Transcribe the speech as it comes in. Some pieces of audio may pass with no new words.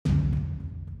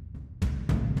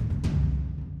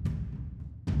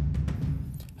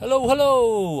Hello,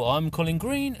 hello, I'm Colin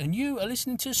Green and you are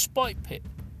listening to Spike Pit,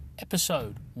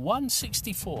 episode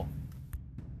 164.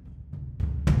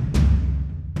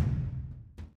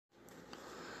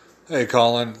 Hey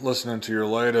Colin, listening to your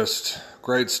latest.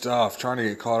 Great stuff. Trying to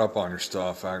get caught up on your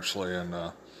stuff actually, and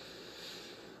I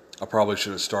probably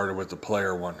should have started with the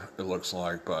player one, it looks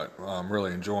like, but I'm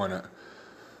really enjoying it.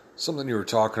 Something you were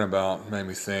talking about made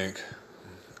me think.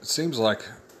 It seems like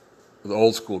with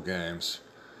old school games,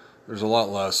 there's a lot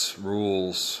less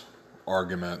rules,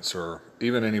 arguments, or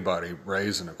even anybody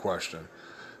raising a question.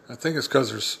 I think it's because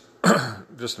there's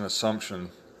just an assumption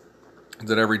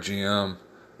that every GM,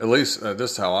 at least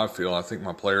this is how I feel, I think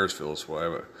my players feel this way,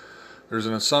 but there's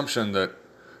an assumption that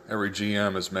every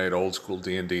GM has made old school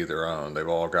D&D their own. They've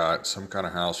all got some kind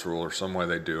of house rule or some way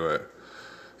they do it.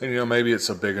 And, maybe it's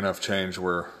a big enough change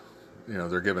where,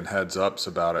 they're given heads ups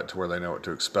about it to where they know what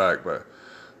to expect. But,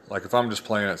 like, if I'm just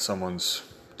playing at someone's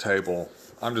table,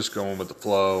 I'm just going with the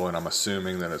flow, and I'm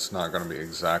assuming that it's not going to be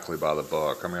exactly by the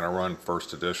book. I mean, I run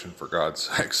first edition, for God's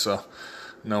sake, so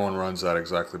no one runs that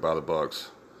exactly by the books.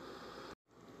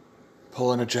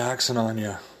 Pulling a Jackson on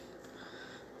you.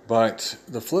 But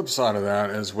the flip side of that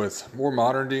is with more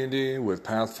modern D&D, with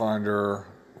Pathfinder,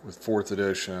 with 4th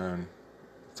edition,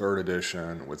 3rd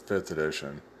edition, with 5th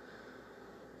edition,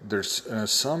 there's an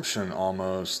assumption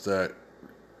almost that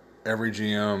every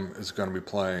GM is going to be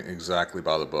playing exactly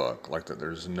by the book, like that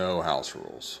there's no house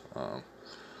rules.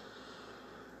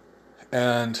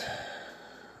 And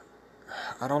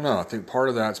I don't know, I think part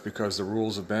of that's because the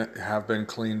rules have been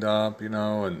cleaned up,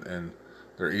 and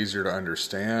they're easier to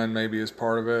understand, maybe, as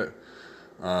part of it.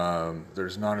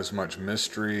 There's not as much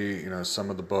mystery. Some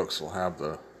of the books will have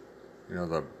the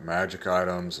magic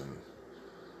items and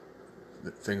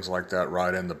things like that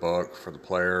right in the book for the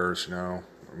players. I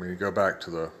mean, you go back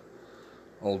to the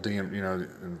old DM.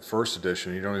 In first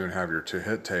edition, you don't even have your 2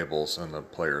 hit tables in the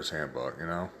player's handbook.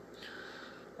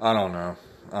 I don't know.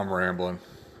 I'm rambling.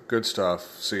 Good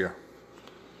stuff. See ya.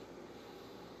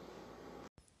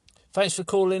 Thanks for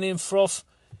calling in, Froth.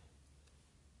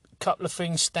 Couple of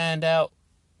things stand out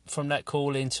from that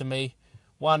call in to me.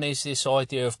 One is this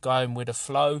idea of going with a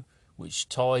flow, which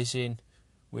ties in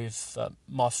with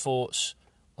my thoughts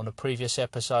on a previous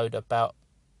episode about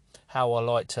how I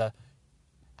like to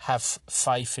have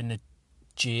faith in the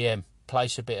GM,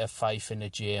 place a bit of faith in the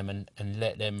GM and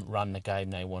let them run the game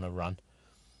they want to run.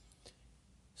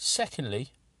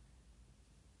 Secondly,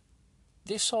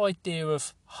 this idea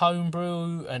of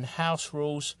homebrew and house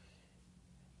rules,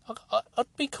 I'd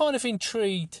be kind of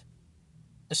intrigued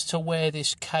as to where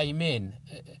this came in.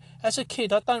 As a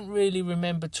kid, I don't really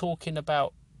remember talking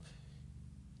about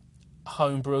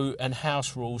homebrew and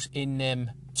house rules in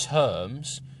them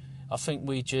terms. I think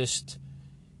we just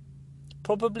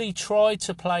probably tried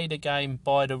to play the game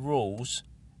by the rules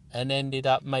and ended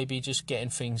up maybe just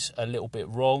getting things a little bit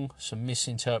wrong, some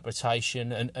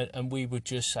misinterpretation, and we would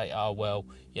just say, oh, well,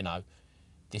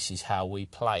 this is how we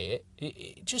play it.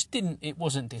 It just it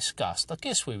wasn't discussed. I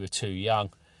guess we were too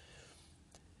young.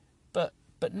 But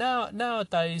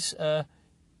nowadays, I'm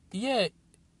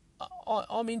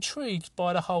intrigued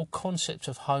by the whole concept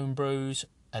of homebrews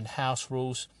and house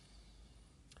rules.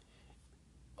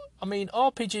 I mean,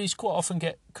 RPGs quite often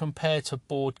get compared to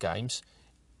board games,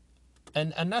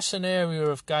 and that's an area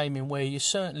of gaming where you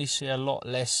certainly see a lot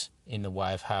less in the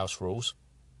way of house rules.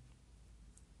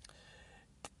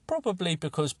 Probably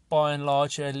because, by and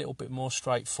large, they're a little bit more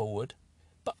straightforward.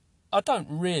 But I don't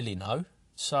really know,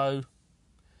 so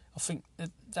I think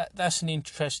that's an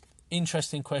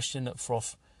interesting question that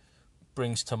Froth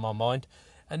brings to my mind.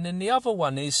 And then the other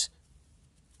one is,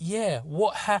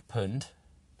 what happened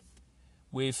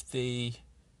with the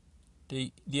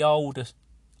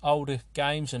older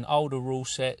games and older rule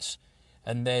sets,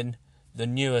 and then the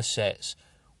newer sets?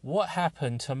 What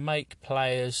happened to make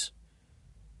players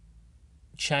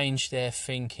change their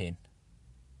thinking?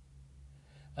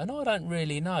 And I don't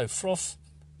really know. Froth,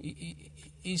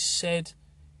 he's said,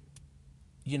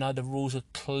 the rules are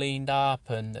cleaned up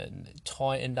and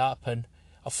tightened up, and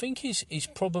I think he's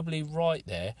probably right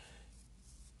there.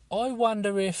 I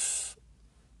wonder if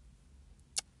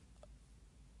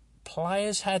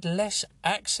players had less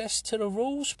access to the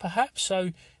rules, perhaps,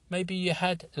 so maybe you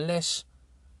had less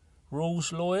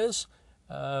rules lawyers.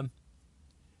 On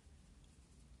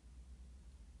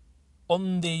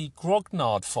the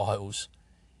Grognard Files,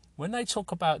 when they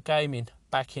talk about gaming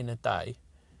back in the day,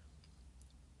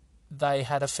 they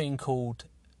had a thing called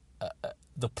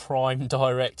the Prime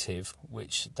Directive,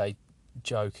 which they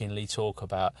jokingly talk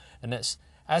about, and that's,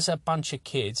 as a bunch of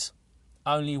kids,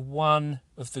 only one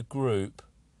of the group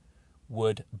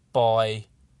would buy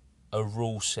a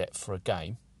rule set for a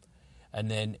game, and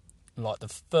then like the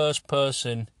first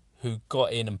person who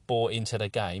got in and bought into the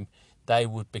game, they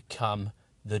would become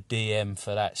the DM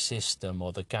for that system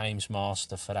or the games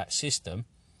master for that system.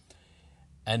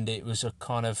 And it was a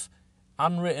kind of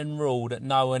unwritten rule that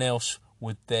no one else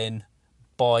would then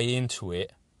buy into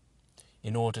it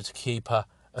in order to keep a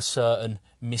certain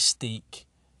mystique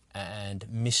and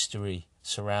mystery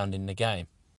surrounding the game.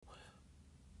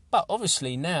 But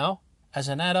obviously now, as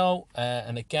an adult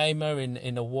and a gamer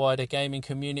in a wider gaming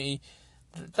community,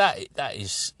 that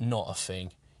is not a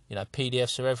thing. You know,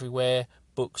 PDFs are everywhere,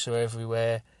 books are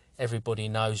everywhere, everybody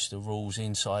knows the rules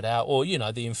inside out, or, you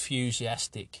know, the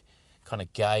enthusiastic kind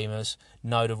of gamers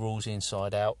know the rules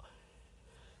inside out.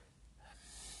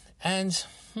 And,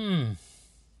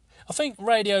 I think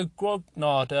Radio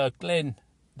Grognard, Glenn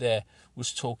there,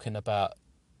 was talking about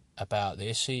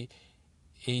this.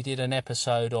 He did an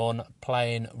episode on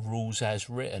playing rules as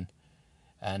written,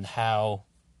 and how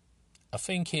I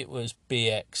think it was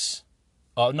BX.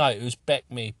 Oh no, it was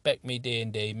BECME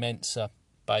D&D, Mensa,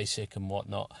 Basic and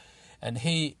whatnot. And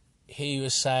he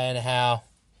was saying how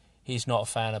he's not a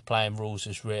fan of playing rules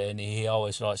as written. He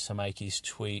always likes to make his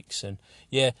tweaks, and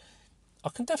yeah, I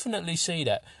can definitely see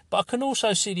that. But I can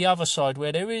also see the other side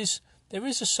where there is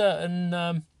a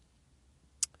certain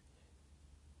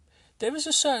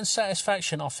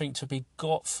satisfaction, I think, to be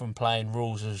got from playing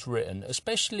rules as written,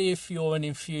 especially if you're an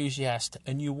enthusiast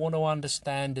and you want to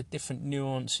understand the different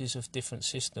nuances of different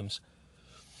systems.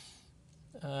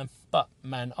 But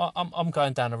man, I'm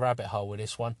going down a rabbit hole with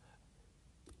this one.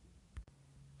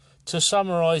 To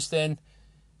summarise then,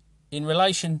 in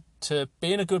relation to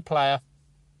being a good player,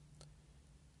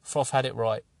 Froth had it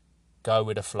right. Go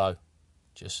with the flow.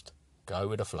 Just go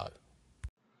with the flow.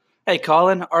 Hey,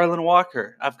 Colin, Arlen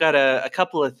Walker. I've got a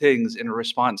couple of things in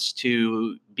response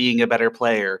to being a better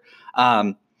player.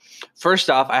 First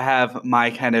off, I have my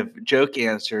kind of joke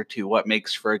answer to what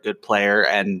makes for a good player.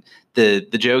 And the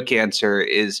joke answer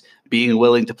is being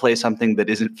willing to play something that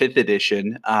isn't 5th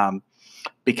edition,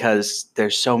 because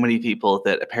there's so many people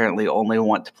that apparently only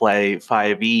want to play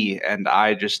 5e, and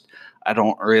I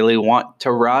don't really want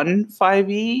to run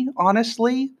 5e,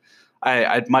 honestly.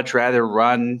 I'd much rather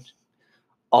run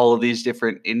all of these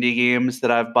different indie games that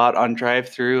I've bought on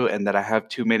drive-thru and that I have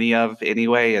too many of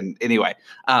anyway. And anyway,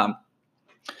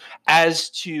 as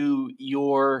to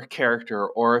your character,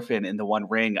 Orphan, in The One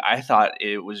Ring, I thought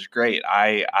it was great.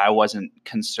 I wasn't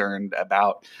concerned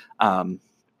about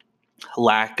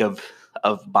lack of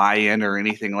buy-in or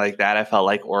anything like that. I felt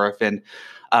like Orphan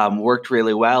worked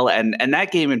really well. And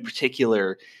that game in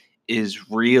particular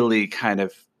is really kind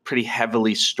of pretty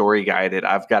heavily story-guided.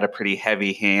 I've got a pretty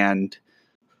heavy hand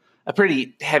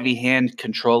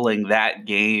controlling that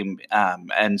game,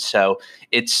 and so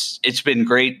it's been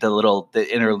great, the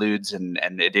interludes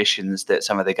and additions that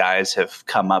some of the guys have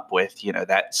come up with. You know,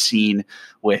 that scene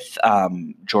with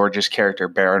George's character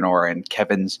Baranor and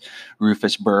Kevin's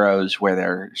Rufus Burrows, where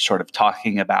they're sort of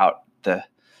talking about the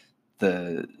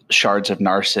shards of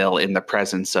Narsil in the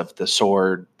presence of the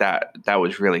sword. That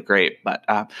was really great. But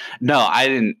no, I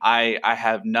didn't. I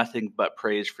have nothing but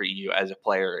praise for you as a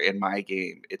player in my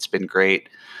game. It's been great.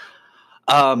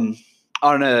 On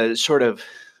a sort of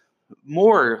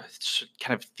more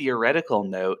kind of theoretical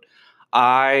note,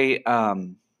 I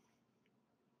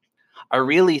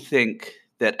really think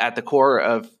that at the core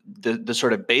of the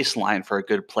sort of baseline for a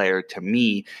good player, to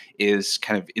me, is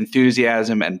kind of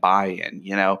enthusiasm and buy-in.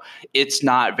 You know, it's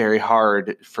not very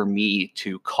hard for me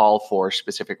to call for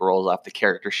specific roles off the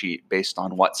character sheet based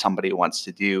on what somebody wants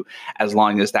to do, as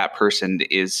long as that person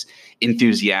is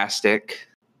enthusiastic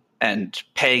and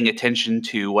paying attention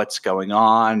to what's going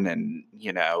on and,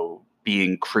 you know,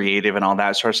 being creative and all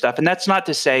that sort of stuff. And that's not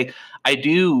to say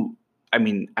I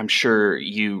mean, I'm sure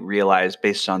you realize,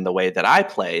 based on the way that I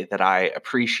play, that I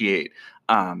appreciate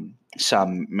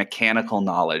some mechanical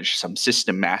knowledge, some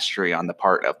system mastery on the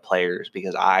part of players,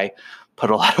 because I put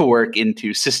a lot of work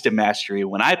into system mastery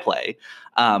when I play.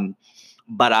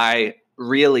 But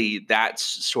that's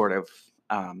sort of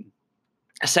a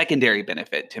secondary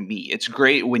benefit to me. It's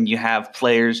great when you have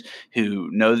players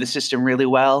who know the system really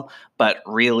well, but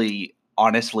really,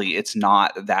 honestly, it's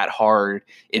not that hard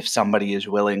if somebody is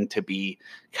willing to be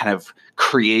kind of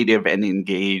creative and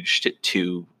engaged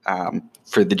to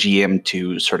for the GM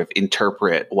to sort of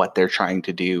interpret what they're trying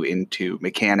to do into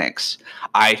mechanics.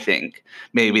 I think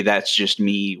maybe that's just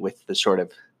me with the sort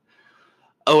of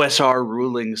OSR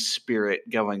ruling spirit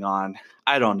going on.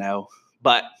 I don't know,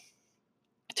 but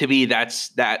to me,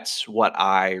 that's what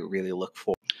I really look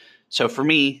for. So for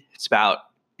me, it's about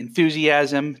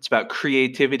enthusiasm. It's about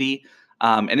creativity.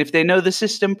 And if they know the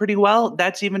system pretty well,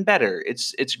 that's even better.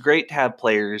 It's great to have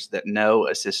players that know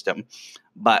a system,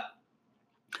 but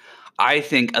I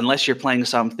think unless you're playing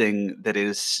something that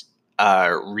is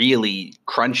really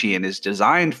crunchy and is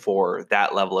designed for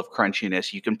that level of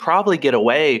crunchiness, you can probably get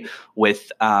away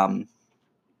with a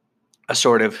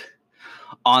sort of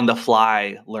on the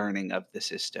fly learning of the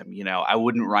system. I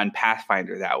wouldn't run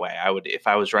Pathfinder that way. If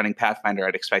I was running Pathfinder,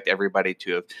 I'd expect everybody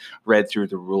to have read through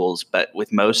the rules. But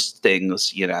with most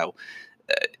things,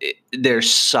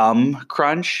 there's some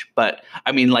crunch. But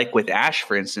I mean, like with Ash,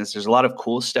 for instance, there's a lot of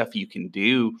cool stuff you can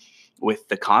do with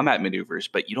the combat maneuvers,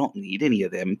 but you don't need any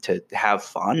of them to have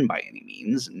fun by any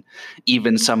means. And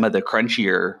even some of the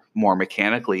crunchier, more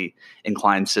mechanically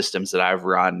inclined systems that I've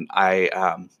run, I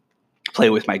play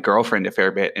with my girlfriend a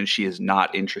fair bit, and she is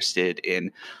not interested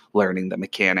in learning the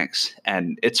mechanics.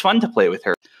 And it's fun to play with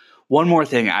her. One more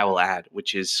thing I will add,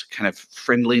 which is kind of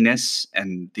friendliness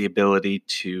and the ability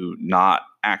to not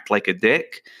act like a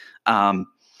dick,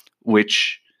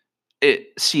 which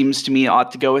it seems to me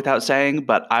ought to go without saying,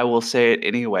 but I will say it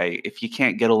anyway. If you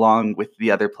can't get along with the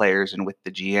other players and with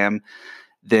the GM,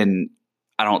 then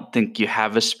I don't think you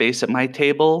have a space at my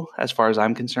table as far as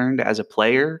I'm concerned as a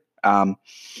player.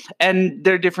 And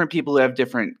there are different people who have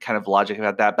different kind of logic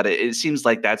about that, but it seems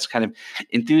like that's kind of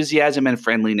enthusiasm and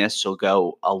friendliness will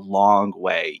go a long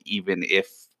way, even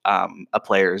if a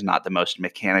player is not the most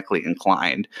mechanically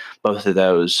inclined. Both of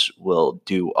those will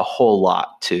do a whole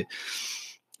lot to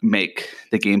make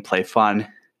the gameplay fun.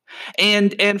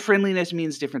 And friendliness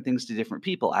means different things to different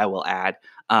people, I will add.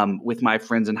 With my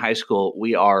friends in high school,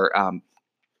 we are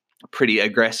pretty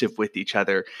aggressive with each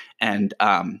other, and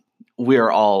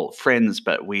we're all friends,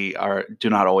 but we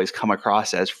do not always come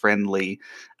across as friendly,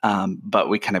 but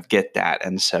we kind of get that,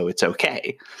 and so it's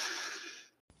okay.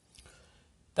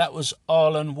 That was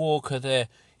Arlen Walker there.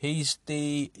 He's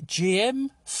the GM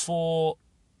for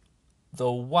the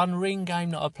One Ring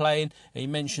game that I play in. He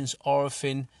mentions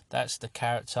Orifin. That's the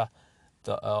character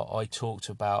that I talked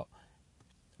about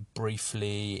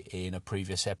briefly in a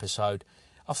previous episode.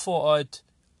 I thought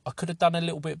I could have done a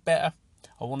little bit better.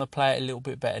 I want to play it a little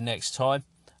bit better next time.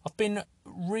 I've been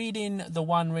reading the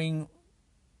One Ring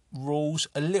rules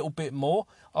a little bit more.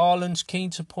 Arlen's keen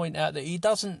to point out that he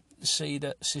doesn't see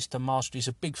that system mastery is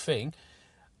a big thing.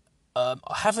 I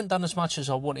haven't done as much as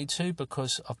I wanted to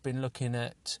because I've been looking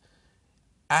at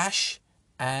Ash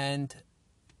and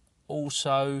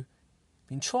also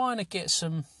been trying to get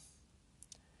some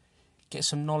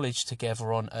knowledge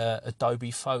together on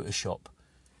Adobe Photoshop.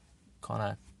 Kind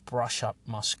of brush up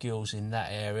my skills in that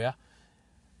area.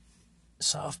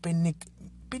 So I've been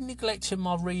neglecting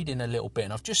my reading a little bit,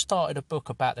 and I've just started a book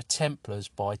about the Templars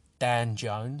by Dan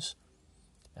Jones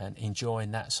and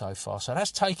enjoying that so far. So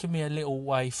that's taken me a little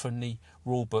way from the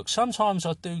rule book. Sometimes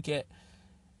I do get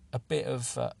a bit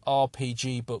of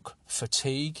RPG book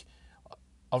fatigue.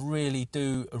 I really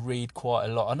do read quite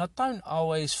a lot, and I don't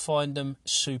always find them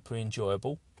super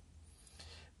enjoyable.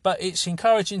 But it's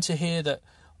encouraging to hear that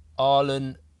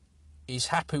Arlen is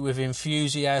happy with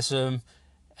enthusiasm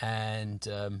and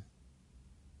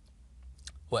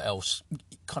what else?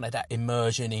 Kind of that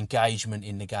immersion, engagement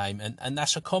in the game, and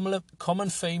that's a common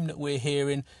theme that we're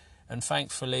hearing. And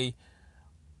thankfully,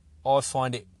 I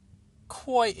find it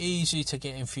quite easy to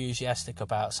get enthusiastic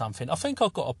about something. I think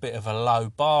I've got a bit of a low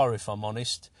bar, if I'm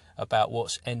honest, about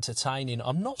what's entertaining.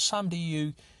 I'm not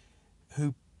somebody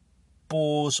who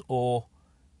bores or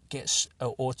gets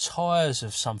or tires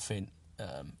of something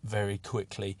very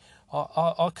quickly.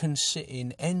 I can sit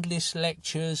in endless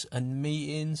lectures and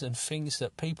meetings and things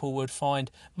that people would find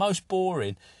most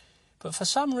boring, but for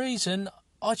some reason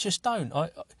I just don't.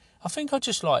 I think I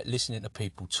just like listening to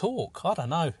people talk. I don't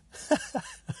know.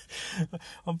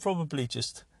 I'm probably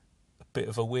just a bit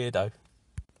of a weirdo.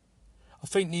 I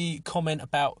think the comment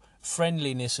about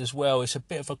friendliness as well is a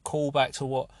bit of a callback to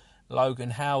what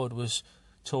Logan Howard was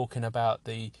talking about,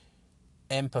 the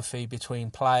empathy between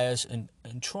players and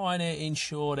trying to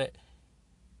ensure that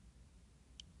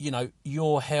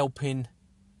you're helping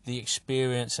the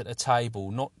experience at the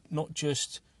table, not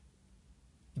just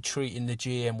treating the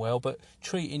GM well, but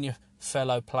treating your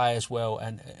fellow players well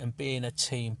and being a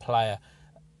team player.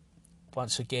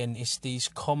 Once again, it's these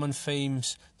common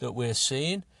themes that we're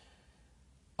seeing.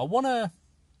 I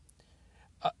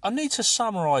need to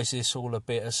summarise this all a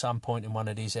bit at some point in one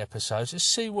of these episodes. Let's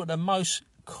see what the most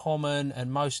common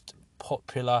and most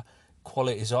popular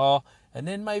qualities are, and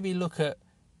then maybe look at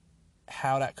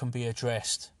how that can be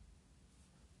addressed.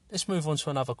 Let's move on to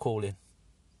another call-in.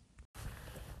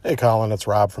 Hey Colin, it's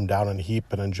Rob from Down in Heap,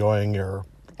 and enjoying your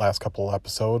last couple of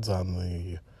episodes on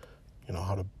the,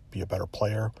 how to be a better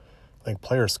player. I think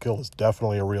player skill is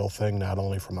definitely a real thing, not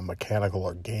only from a mechanical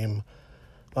or game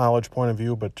knowledge point of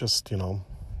view, but just,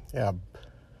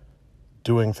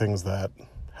 doing things that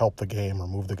help the game or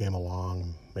move the game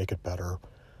along, make it better.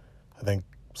 I think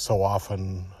so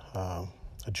often a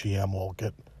GM will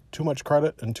get too much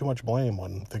credit and too much blame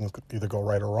when things either go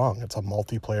right or wrong. It's a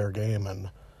multiplayer game, and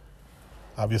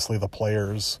obviously the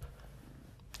players,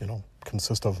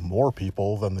 consist of more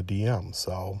people than the DM.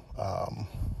 So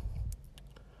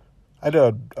I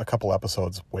did a couple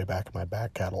episodes way back in my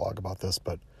back catalog about this,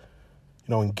 but,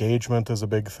 engagement is a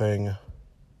big thing.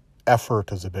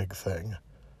 Effort is a big thing.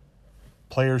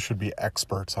 Players should be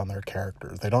experts on their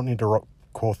characters. They don't need to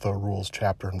quote the rules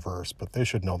chapter and verse, but they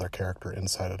should know their character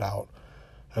inside and out.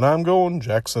 And I'm going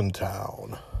Jackson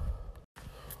Town.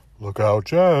 Look out,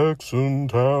 Jackson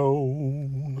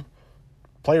Town.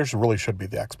 Players really should be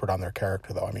the expert on their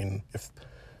character, though. I mean,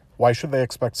 why should they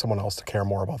expect someone else to care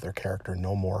more about their character,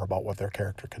 know more about what their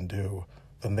character can do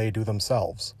than they do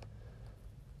themselves?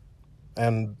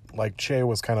 And like Che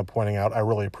was kind of pointing out, I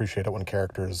really appreciate it when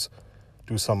characters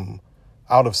do some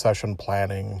out-of-session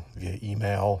planning via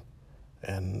email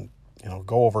and,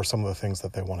 go over some of the things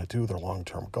that they want to do, their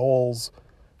long-term goals,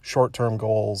 short-term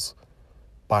goals,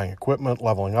 buying equipment,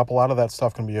 leveling up. A lot of that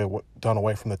stuff can be done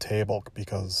away from the table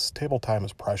because table time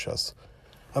is precious.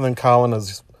 And then Colin,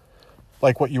 is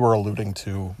like what you were alluding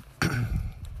to,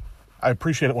 I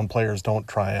appreciate it when players don't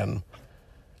try and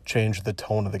change the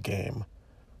tone of the game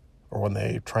or when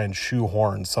they try and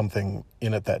shoehorn something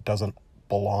in it that doesn't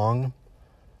belong,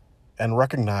 and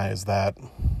recognize that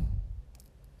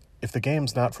if the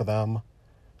game's not for them,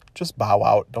 just bow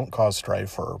out. Don't cause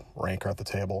strife or rancor at the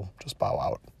table. Just bow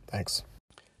out. Thanks.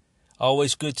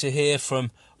 Always good to hear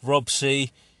from Rob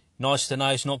C. Nice to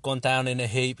know he's not gone down in a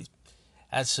heap.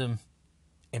 Had some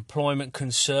employment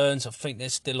concerns. I think they're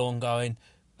still ongoing,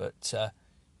 but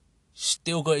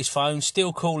still got his phone,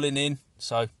 still calling in.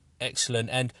 So excellent.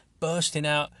 And bursting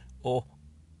out, or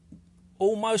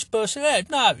almost bursting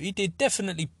out. No, he did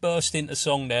definitely burst into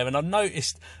song there. And I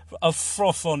noticed a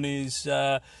froth on his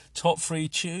Top 3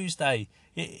 Tuesday.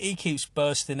 He keeps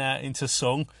bursting out into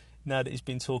song now that he's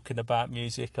been talking about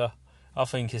music. I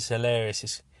think it's hilarious.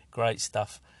 It's great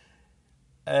stuff.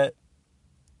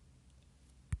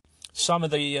 Some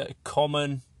of the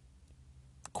common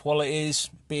qualities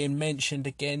being mentioned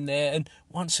again there. And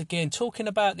once again, talking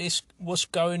about this, what's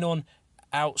going on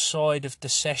outside of the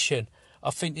session. I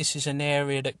think this is an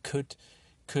area that could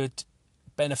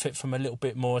benefit from a little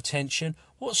bit more attention.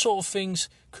 What sort of things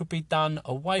could be done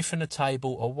away from the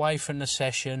table, away from the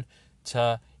session,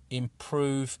 to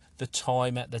improve the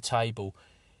time at the table?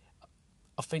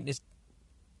 I think there's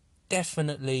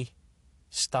definitely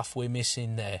stuff we're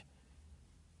missing there.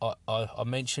 I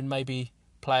mentioned maybe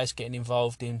players getting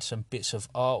involved in some bits of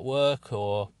artwork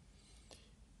or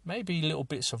maybe little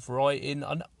bits of writing.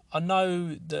 I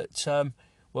know that,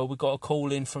 we got a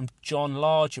call in from John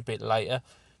Large a bit later.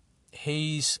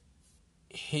 He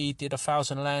did a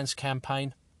Thousand Lands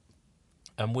campaign,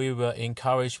 and we were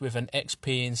encouraged with an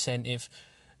XP incentive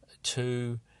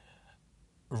to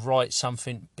write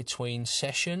something between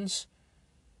sessions.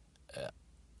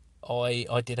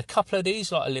 I did a couple of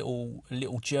these, like a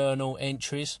little journal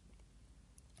entries,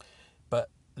 but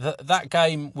that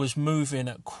game was moving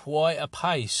at quite a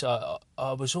pace. I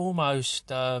was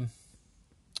almost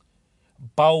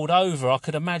bowled over. I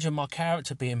could imagine my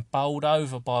character being bowled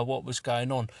over by what was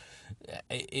going on.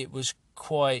 It was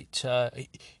quite,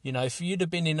 if you'd have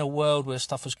been in a world where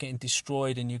stuff was getting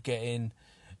destroyed and you're getting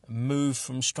moved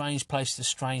from strange place to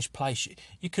strange place,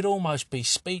 you could almost be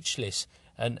speechless.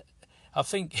 And I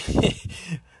think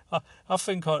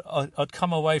I'd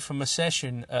come away from a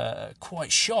session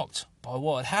quite shocked by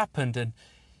what had happened, and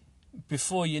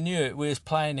before you knew it, we was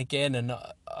playing again, and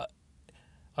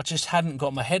I just hadn't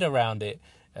got my head around it.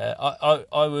 I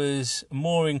was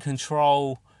more in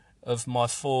control of my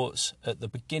thoughts at the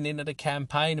beginning of the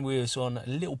campaign. We was on a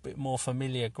little bit more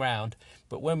familiar ground,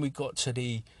 but when we got to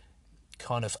the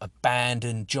kind of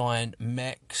abandoned giant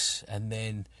mechs and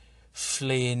then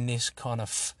fleeing this kind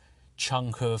of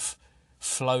chunk of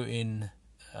floating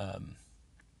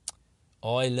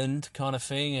island kind of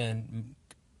thing, and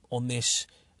on this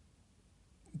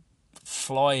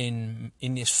flying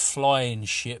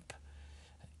ship,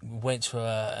 went to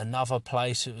another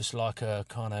place. It was like a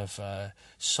kind of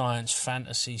science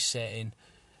fantasy setting.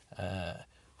 I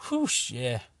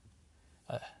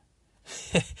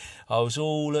was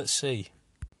all at sea.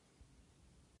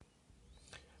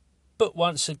 But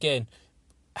once again,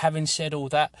 having said all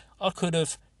that, I could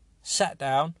have sat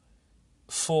down,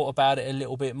 thought about it a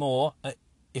little bit more.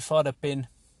 If I'd have been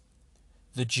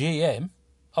the GM,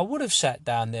 I would have sat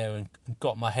down there and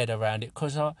got my head around it,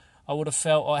 because I would have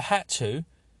felt I had to,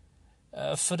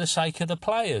 for the sake of the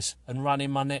players and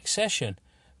running my next session.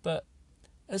 But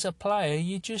as a player,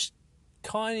 you just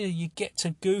you get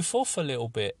to goof off a little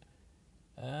bit.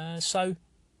 So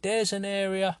there's an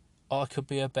area I could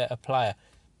be a better player.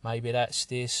 Maybe that's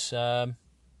this, I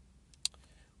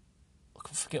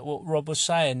forget what Rob was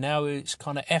saying. Now it's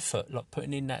kind of effort, like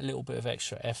putting in that little bit of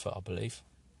extra effort, I believe.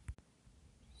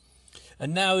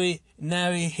 And now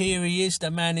here he is, the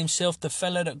man himself, the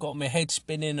fella that got my head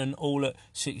spinning and all at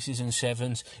 6s and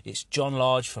 7s. It's John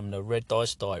Large from the Red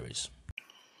Dice Diaries.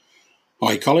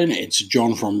 Hi Colin, it's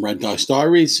John from Red Dice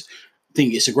Diaries. I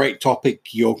think it's a great topic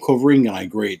you're covering, and I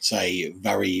agree it's a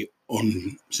very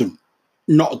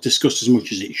not discussed as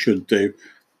much as it should do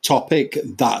topic,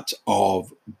 that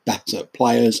of better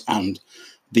players and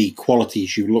the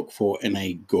qualities you look for in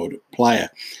a good player.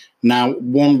 Now,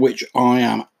 one which I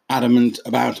am adamant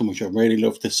about and which I really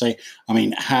love to say, I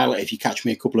mean, hell, if you catch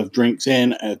me a couple of drinks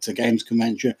in at a games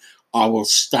convention, I will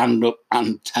stand up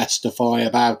and testify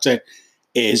about it,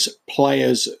 is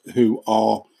players who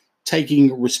are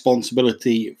taking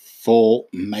responsibility for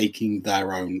making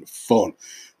their own fun.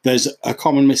 There's a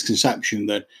common misconception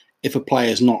that if a player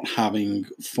is not having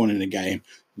fun in a game,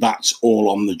 that's all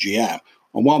on the GM.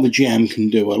 And while the GM can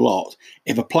do a lot,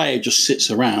 if a player just sits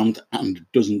around and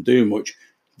doesn't do much,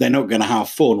 they're not going to have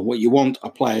fun. What you want are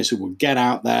players who will get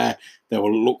out there, they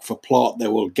will look for plot, they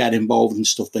will get involved in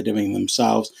stuff they're doing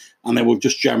themselves, and they will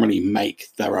just generally make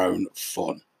their own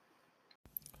fun.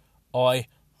 I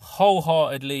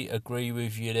wholeheartedly agree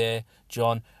with you there,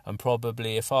 John, and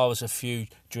probably if I was a few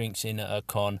drinks in at a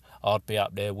con, I'd be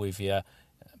up there with you,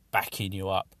 backing you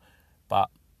up. But,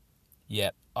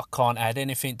 yeah, I can't add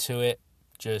anything to it,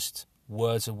 just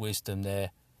words of wisdom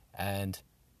there. And,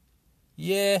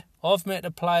 yeah, I've met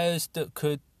the players that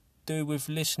could do with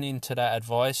listening to that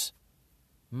advice.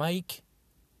 Make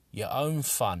your own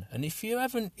fun. And if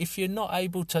you're not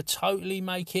able to totally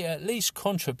make it, at least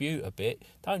contribute a bit.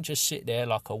 Don't just sit there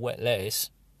like a wet lettuce.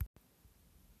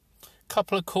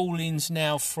 Couple of call-ins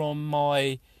now from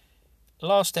my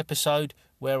last episode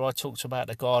where I talked about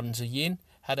the Gardens of Yin.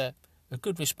 Had a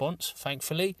good response,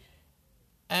 thankfully.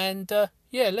 And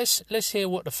let's hear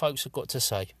what the folks have got to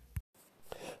say.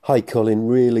 Hi Colin,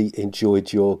 really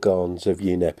enjoyed your Gardens of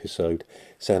Yin episode.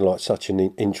 Sounded like such an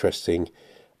interesting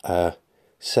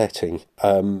setting.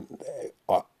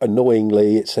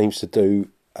 Annoyingly, it seems to do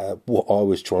what I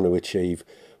was trying to achieve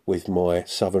with my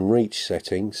Southern Reach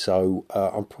setting, so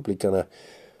I'm probably going to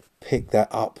pick that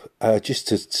up just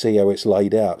to see how it's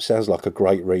laid out. Sounds like a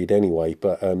great read anyway,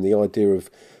 but the idea of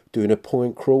doing a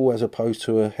point crawl as opposed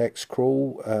to a hex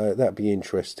crawl, that'd be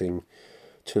interesting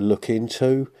to look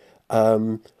into.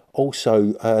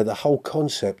 Also, the whole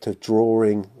concept of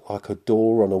drawing like a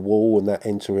door on a wall and that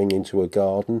entering into a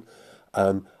garden.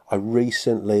 I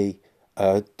recently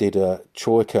did a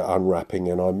Troika unwrapping,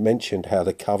 and I mentioned how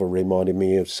the cover reminded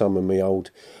me of some of my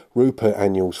old Rupert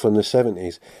annuals from the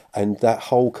 70s, and that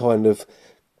whole kind of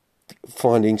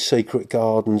finding secret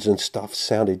gardens and stuff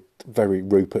sounded very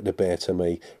Rupert the Bear to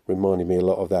me, reminded me a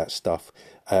lot of that stuff.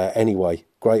 Anyway,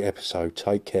 great episode,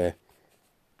 take care.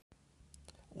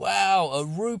 Wow, a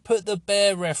Rupert the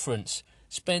Bear reference.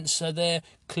 Spencer there,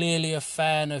 clearly a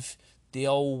fan of the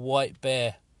old white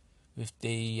bear with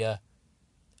the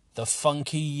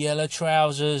funky yellow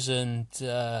trousers, and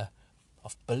I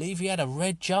believe he had a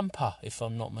red jumper, if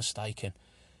I'm not mistaken.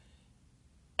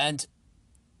 And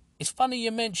it's funny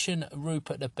you mention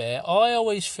Rupert the Bear. I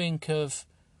always think of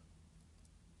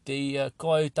the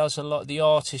guy who does a lot, the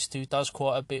artist who does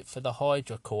quite a bit for the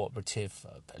Hydra Cooperative,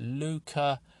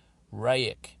 Luca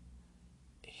Rayek.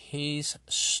 His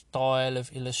style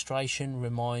of illustration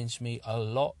reminds me a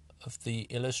lot of the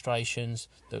illustrations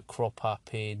that crop up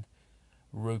in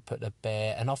Rupert the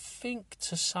Bear, and I think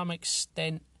to some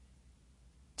extent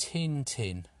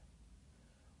Tintin,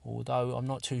 although I'm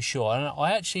not too sure. And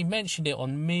I actually mentioned it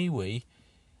on MeWe,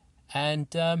 and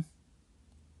I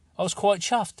was quite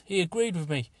chuffed. He agreed with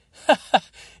me.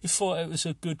 He thought it was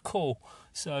a good call.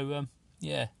 So,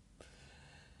 yeah.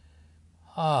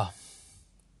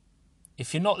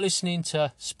 If you're not listening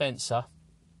to Spencer,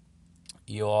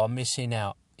 you are missing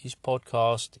out. His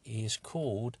podcast is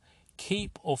called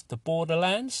Keep Off the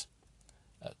Borderlands.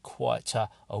 Quite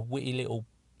a witty little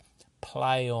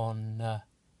play on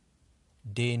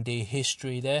D&D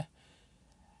history there.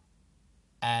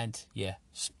 And yeah,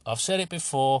 I've said it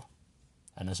before,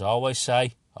 and as I always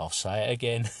say, I'll say it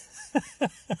again.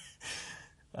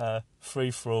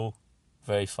 Free for all,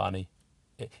 very funny.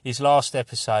 His last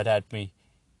episode had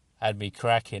me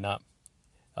cracking up.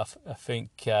 I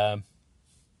think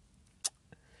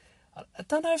I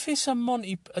don't know if it's a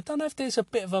Monty. I don't know if there's a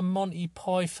bit of a Monty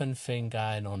Python thing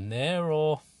going on there,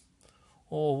 or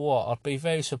what. I'd be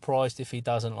very surprised if he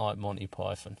doesn't like Monty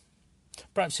Python.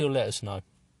 Perhaps he'll let us know.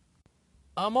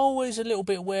 I'm always a little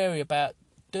bit wary about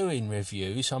doing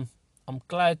reviews. I'm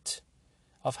glad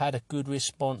I've had a good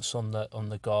response on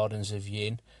the Gardens of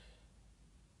Yin.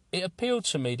 It appealed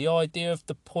to me. The idea of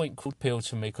the point crawler appealed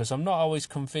to me because I'm not always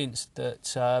convinced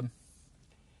that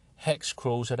hex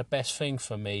crawls are the best thing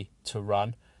for me to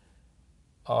run.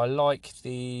 I like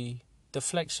the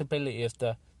flexibility of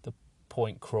the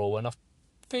point crawl, and I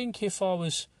think if I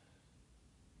was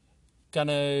going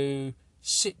to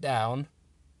sit down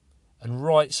and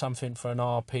write something for an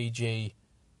RPG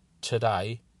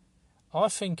today, I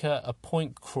think a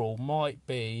point crawl might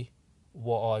be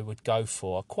what I would go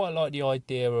for. I quite like the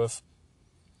idea of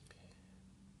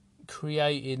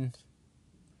creating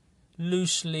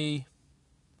loosely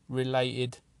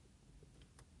related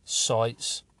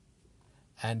sites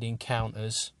and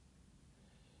encounters,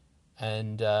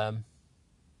 and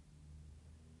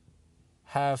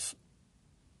have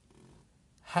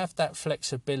that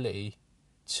flexibility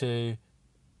to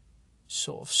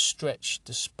sort of stretch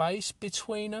the space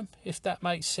between them, if that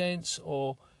makes sense,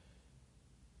 or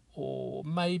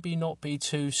maybe not be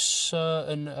too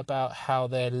certain about how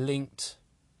they're linked,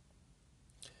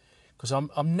 because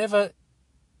I'm never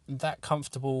that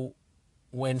comfortable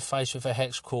when faced with a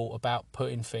hex crawl about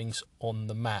putting things on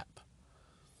the map.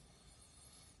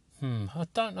 I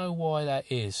don't know why that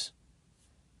is,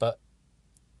 but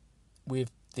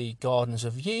with the Gardens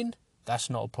of Yin, that's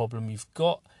not a problem you've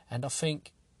got, and I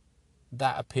think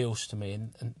that appeals to me,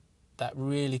 and that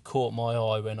really caught my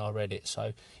eye when I read it.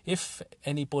 So if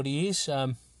anybody is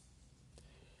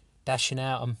dashing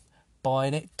out and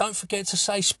buying it, don't forget to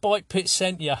say Spike Pit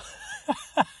sent you.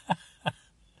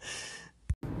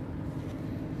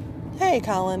 Hey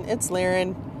Colin, it's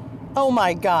Liren. Oh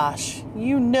my gosh,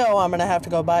 you know I'm gonna have to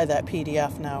go buy that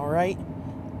PDF now, right?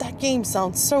 That game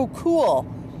sounds so cool.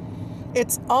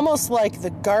 It's almost like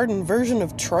the garden version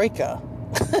of Troika.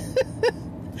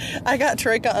 I got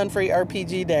Troika on free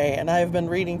RPG Day, and I've been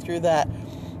reading through that.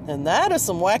 And that is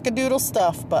some wackadoodle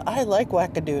stuff, but I like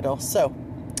wackadoodle. So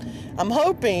I'm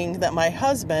hoping that my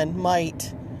husband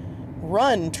might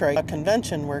run Troika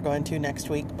convention we're going to next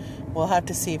week. We'll have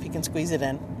to see if he can squeeze it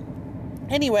in.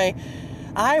 Anyway,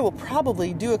 I will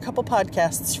probably do a couple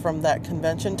podcasts from that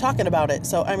convention talking about it.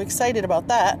 So I'm excited about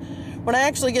that. When I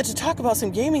actually get to talk about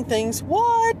some gaming things,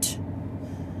 what?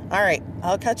 All right,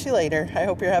 I'll catch you later. I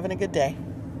hope you're having a good day.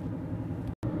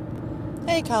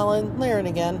 Hey Colin, Liren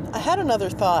again. I had another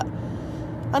thought.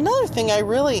 Another thing I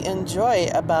really enjoy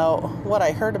about what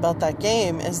I heard about that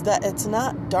game is that it's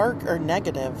not dark or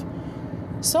negative.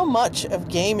 So much of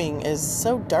gaming is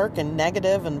so dark and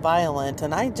negative and violent,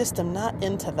 and I just am not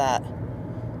into that.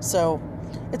 So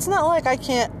it's not like I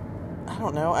can't, I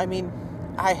don't know, I mean,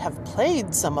 I have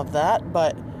played some of that,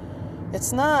 but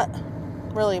it's not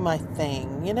really my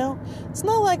thing, you know? It's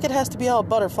not like it has to be all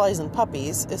butterflies and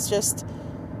puppies. It's just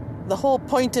the whole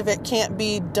point of it can't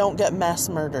be don't get mass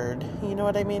murdered. You know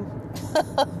what I mean?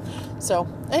 So,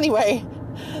 anyway,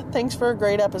 thanks for a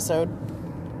great episode.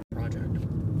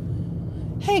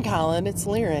 Hey Colin, it's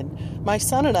Liren. My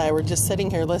son and I were just sitting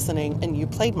here listening, and you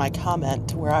played my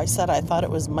comment where I said I thought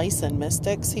it was Mice and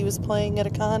Mystics he was playing at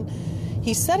a con.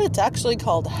 He said it's actually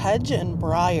called Hedge and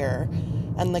Briar,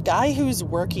 and the guy who's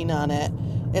working on it,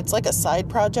 it's like a side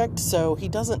project, so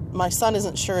my son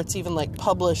isn't sure it's even like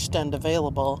published and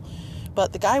available,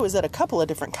 but the guy was at a couple of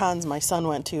different cons my son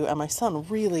went to, and my son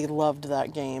really loved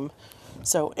that game.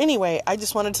 So anyway, I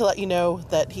just wanted to let you know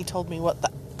that he told me what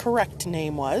the correct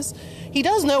name was. He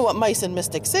does know what Mice and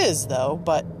Mystics is, though,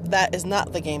 but that is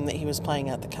not the game that he was playing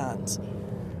at the cons.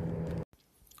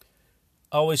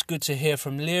 Always good to hear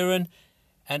from Liren,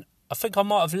 and I think I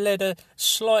might have led her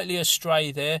slightly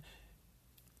astray there.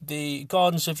 The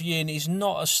Gardens of Yin is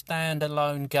not a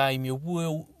standalone game. You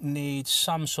will need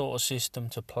some sort of system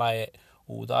to play it,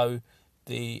 although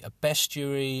the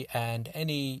bestiary and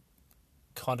any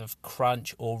kind of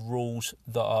crunch or rules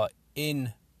that are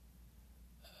in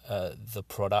the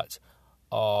product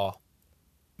are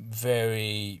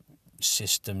very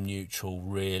system neutral,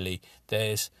 really.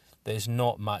 There's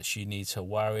not much you need to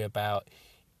worry about.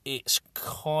 It's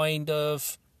kind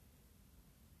of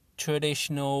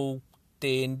traditional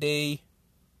D&D,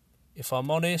 if I'm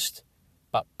honest,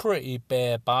 but pretty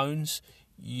bare bones.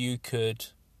 You could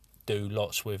do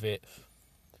lots with it.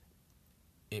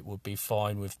 It would be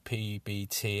fine with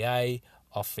PBTA.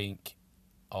 I think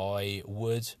I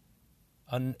would.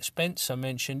 And Spencer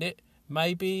mentioned it.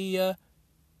 Maybe a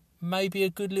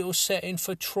good little setting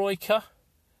for Troika.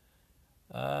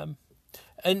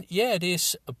 And yeah,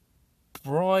 this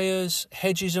Briars,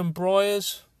 Hedges and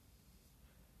Briars,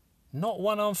 not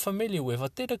one I'm familiar with. I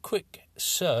did a quick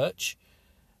search,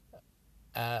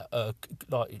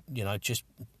 just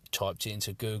typed it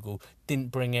into Google,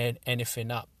 didn't bring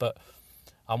anything up, but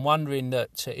I'm wondering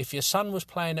that if your son was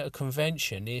playing at a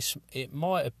convention, it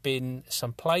might have been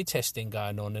some play testing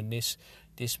going on, and this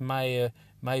may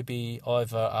be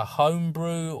either a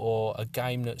homebrew or a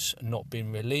game that's not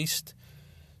been released.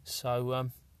 So,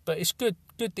 but it's good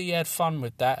that you had fun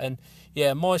with that. And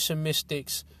yeah, Mice and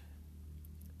Mystics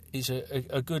is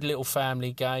a good little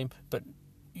family game, but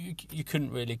you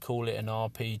couldn't really call it an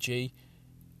RPG.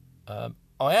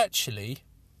 I actually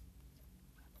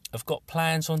have got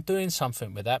plans on doing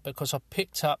something with that, because I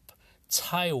picked up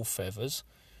Tail Feathers,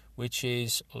 which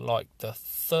is like the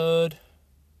third,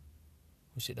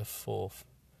 was it the fourth?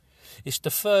 It's the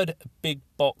third big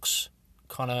box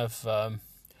kind of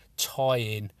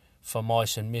tie-in for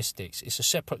Mice and Mystics. It's a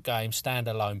separate game,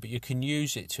 standalone, but you can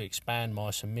use it to expand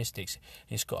Mice and Mystics.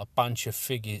 It's got a bunch of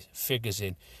figures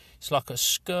in. It's like a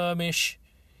skirmish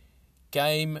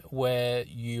game where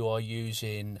you are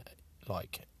using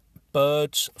like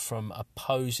birds from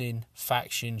opposing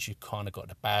factions. You kind of got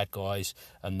the bad guys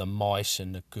and the mice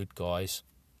and the good guys.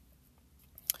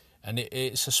 And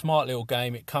it's a smart little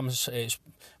game. It's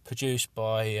produced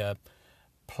by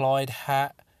Plaid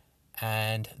Hat,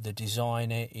 and the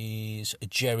designer is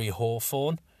Jerry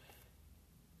Hawthorne.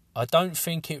 I don't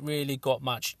think it really got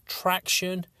much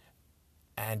traction,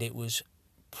 and it was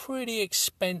pretty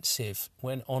expensive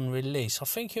when on release. I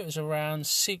think it was around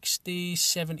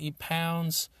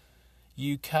 £60-70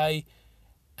 UK,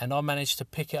 and I managed to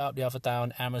pick it up the other day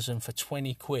on Amazon for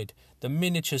 20 quid. The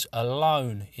miniatures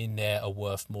alone in there are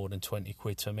worth more than 20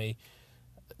 quid to me.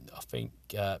 I think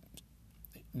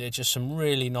they're just some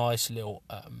really nice little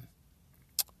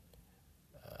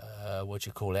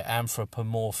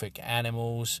anthropomorphic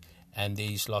animals, and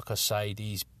these, like I say,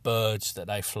 these birds that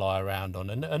they fly around on,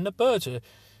 and the birds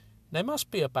they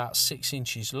must be about 6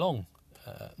 inches long.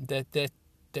 They're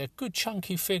good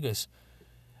chunky figures,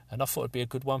 and I thought it'd be a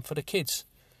good one for the kids.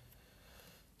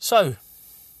 So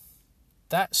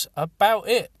that's about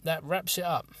it. That wraps it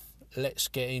up. Let's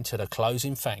get into the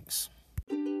closing thanks.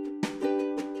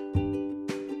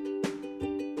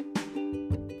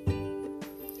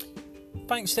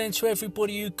 Thanks then to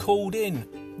everybody who called in.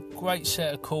 Great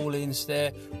set of call-ins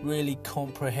there. Really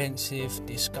comprehensive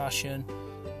discussion.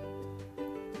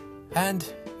 And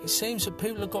it seems that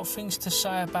people have got things to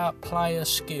say about player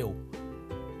skill.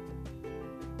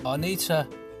 I need to,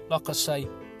 like I say,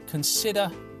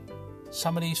 consider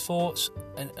some of these thoughts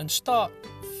and start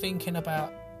thinking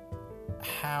about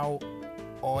how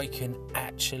I can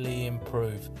actually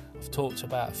improve. I've talked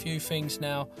about a few things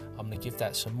now. I'm going to give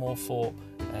that some more thought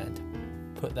and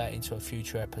put that into a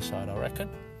future episode, I reckon.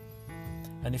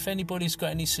 And if anybody's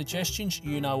got any suggestions,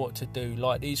 you know what to do.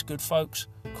 Like these good folks,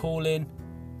 call in,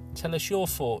 tell us your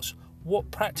thoughts. What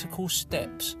practical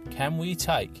steps can we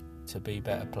take to be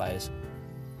better players?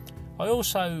 I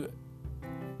also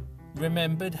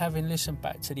remembered, having listened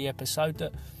back to the episode,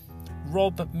 that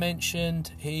Rob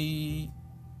mentioned he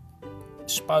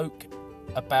spoke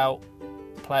about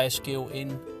player skill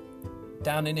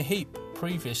down in a heap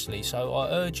previously. So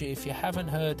I urge you, if you haven't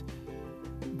heard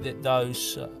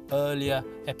those earlier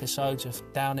episodes of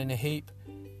Down in a Heap,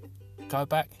 go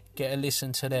back, get a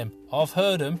listen to them. I've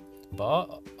heard them,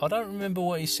 but I don't remember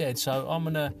what he said, so I'm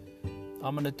gonna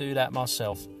do that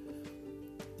myself.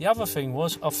 The other thing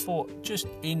was, I thought, just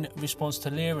in response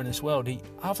to Liran as well, the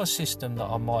other system that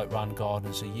I might run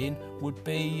Gardens of Yin would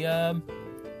be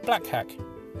Black Hack.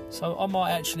 So I might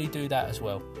actually do that as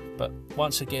well. But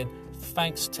once again,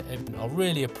 thanks to everyone. I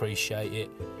really appreciate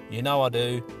it. You know I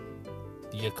do.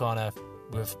 You kind of,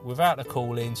 without the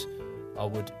call-ins, I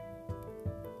would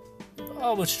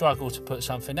struggle to put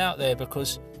something out there,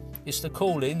 because it's the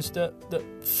call-ins that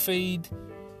feed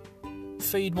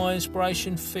my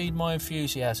inspiration, feed my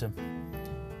enthusiasm.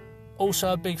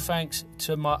 Also, a big thanks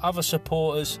to my other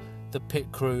supporters, the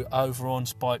Pit Crew over on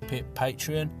Spike Pit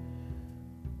Patreon,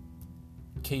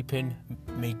 keeping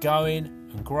me going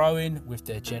and growing with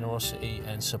their generosity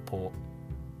and support.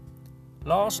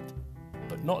 Last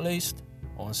but not least,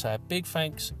 I want to say a big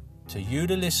thanks to you,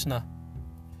 the listener.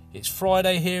 It's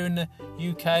Friday here in the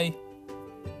UK.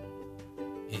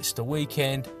 It's the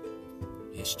weekend.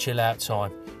 It's chill out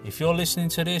time. If you're listening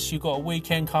to this, you've got a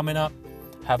weekend coming up.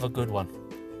 Have a good one.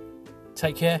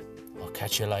 Take care. I'll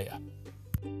catch you later.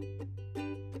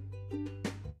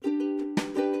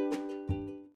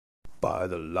 By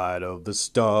the light of the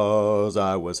stars,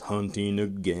 I was hunting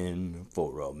again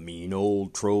for a mean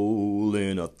old troll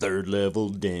in a third-level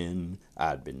den.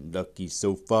 I'd been lucky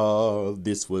so far,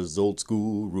 this was old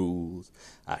school rules.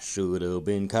 I should have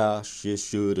been cautious,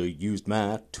 should have used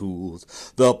my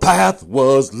tools. The path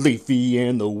was leafy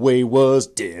and the way was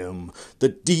dim. The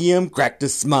DM cracked a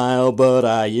smile, but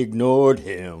I ignored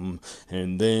him.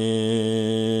 And then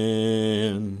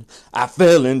I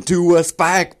fell into a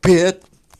spike pit.